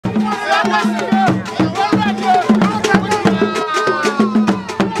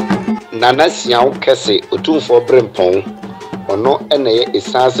Nana Siaw Kese Otumfuo Obreponhene ono eneye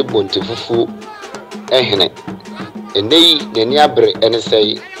Esaase Bontefufuo ehene eneyi nani abre ene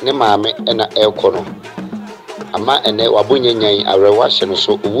sei ne maame ena ekono ama ene wabonyanyan arewa hye no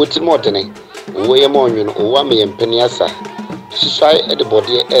so owoti modene owoye monwuno owa me yempeni asa susai ede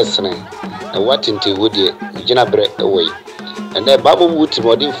bode esene na watinte wodie gina bre ewei ene babo wuti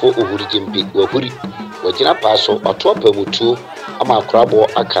modinfo ohuri jimpi wahuri wagina paso atopa mutuo ama akrabo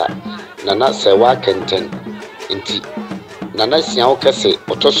aka Nana Serwaa Akenten inti Nana Siaw Kese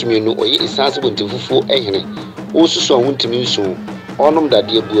otosumienu oyi Esaase Bontefufuo ehene osusu ahontimi nso onom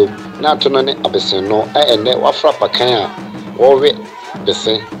dade abuam na atono ne abesen no ene wafra pakan a wowe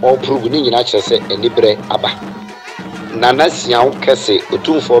besen oprugu ni nyina kyerese enibre aba Nana Siaw Kese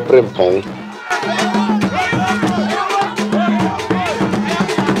Otumfuo Obreponhene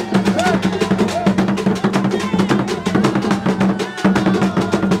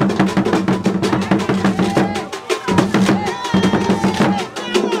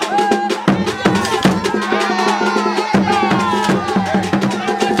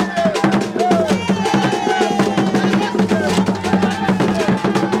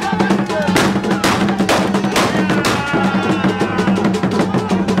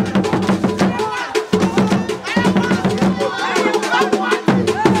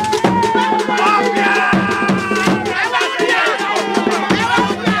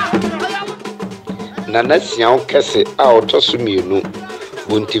Nana Siaw Kese a otosumienu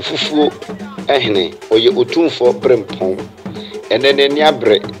Bontefufuo ehene oye Otumfuo Obreponhene enene ni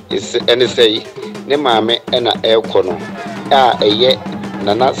abre ene sei ne maame ena ekono a eye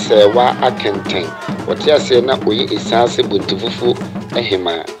Nana Serwaa Akenten wotiase na oye Esaase Bontefufuo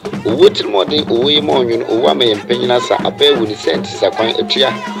Hemaa owoti modin owoye monwuno owa me yempanyina sa abawu ni sentisa kwan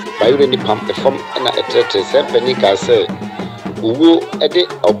atua bayure ni pam efom ena etrete se pani ka se uwo ede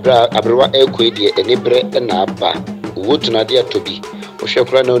abrewa ekoedie enibre na aba uwo tunade atobi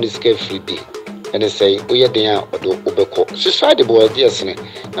ohwekura na onisika fridi ene sei oyeden a odo obeko susade bo ade esene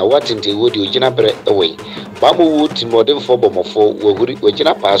na watinte wodi ogina bre ewei babo wo timodemfo bomofo wahuri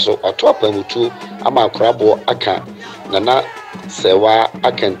wagina paaso ato apamutu ama akrabo aka Nana Serwaa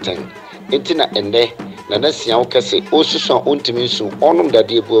Akenten entina ende Nana Siaw Kese osusu ontimi nsu onom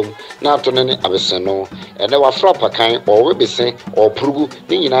dade abuam na atono ne abesen no ene wafra pakan owe besen oprugu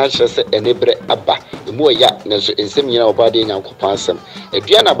ni nyina kyerese enebre aba emu ya nezo ensem nyina obade nyankopon asem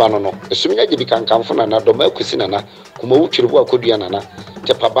adua na ba no no esumnya gibi kankamfo na doma akusi nana kuma wutwirebo akodua nana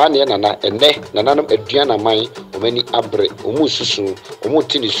tepaba ne nana ene nananum adua na man omani abre omu susu omu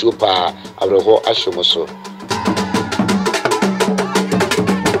tini suo pa abreho ahyomoso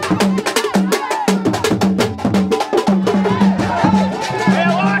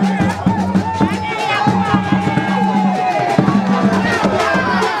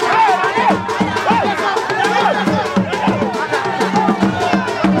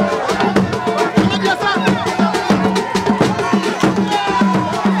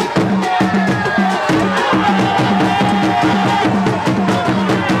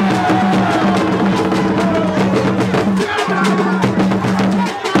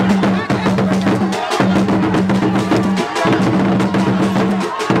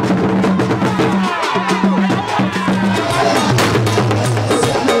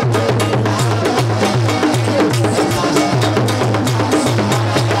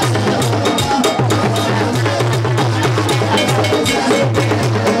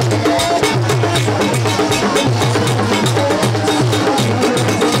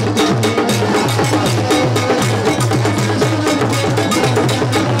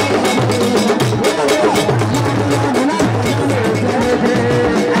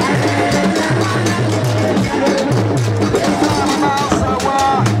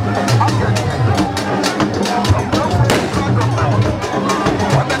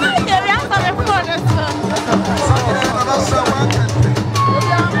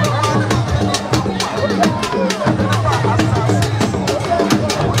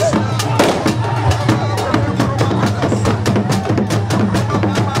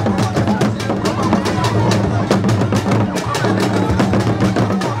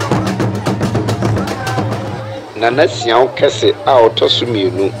Nana Siaw Kese a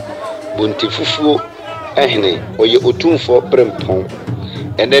otosumienu Bontefufuo ehene oye Otumfuo Obreponhene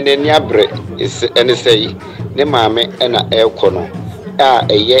enene ni abre ene sei ne maame ena ekono a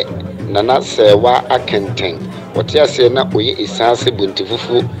eye Nana Serwaa Akenten wotiase na oye Esaase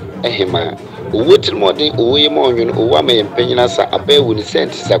Bontefufuo Hemaa owoti modin owoye monwuno owa me yempanyina sa abawu ni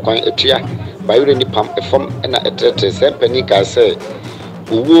sentisa kwan atua bayure ni pam efom ena etrete se pani ka se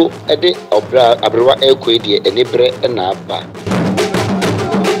uwo ede abrewa ekwe die enibre na aba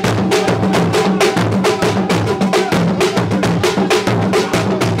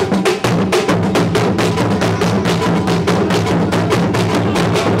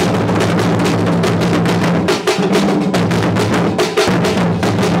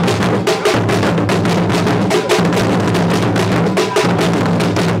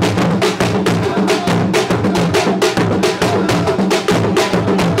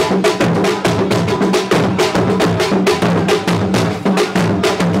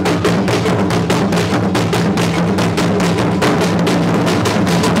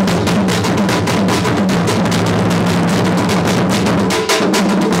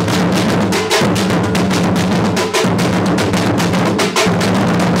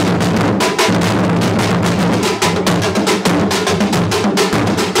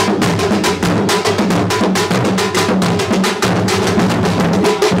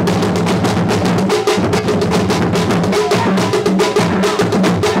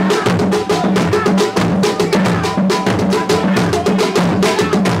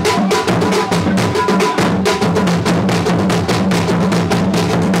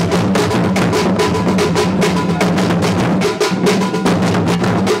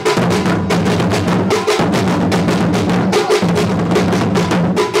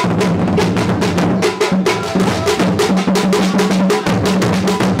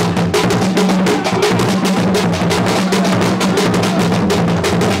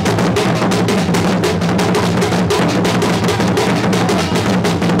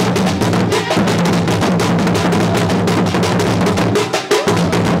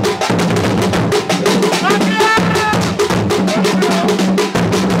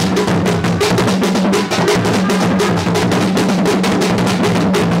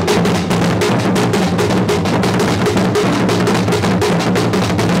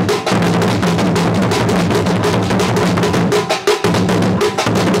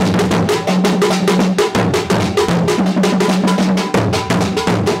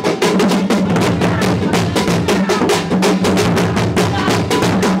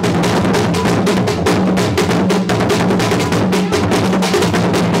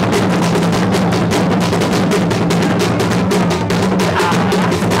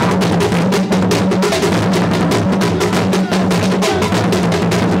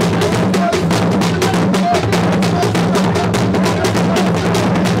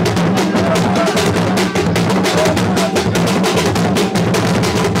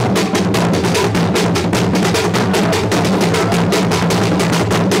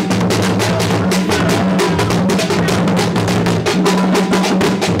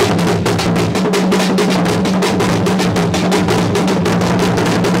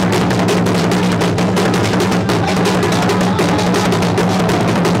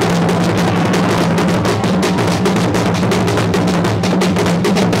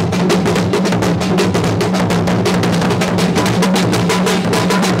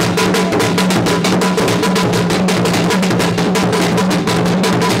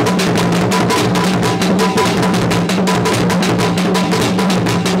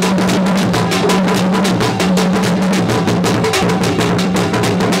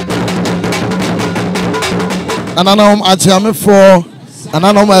Ananom atiame for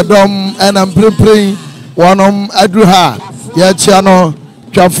ananom edom enam prepring wonom adruha ya chiano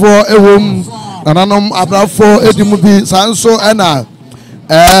twafo ewom ananom abrafo edimu bi sanso ena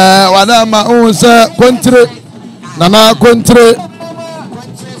wada ma unse kontre nana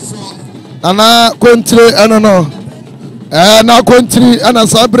kontre enono na kontri ana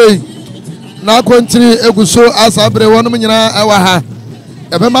sabre na kontri eguso asabre wonom nyina ewa ha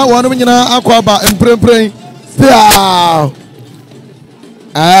ebema wonom nyina akwaba emprempren pia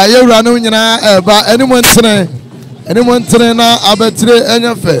yewura no nyina eba enimo ntene na abatire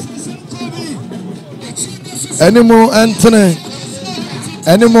enyefe enimo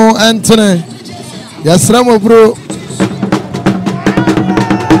ntene yasramo bro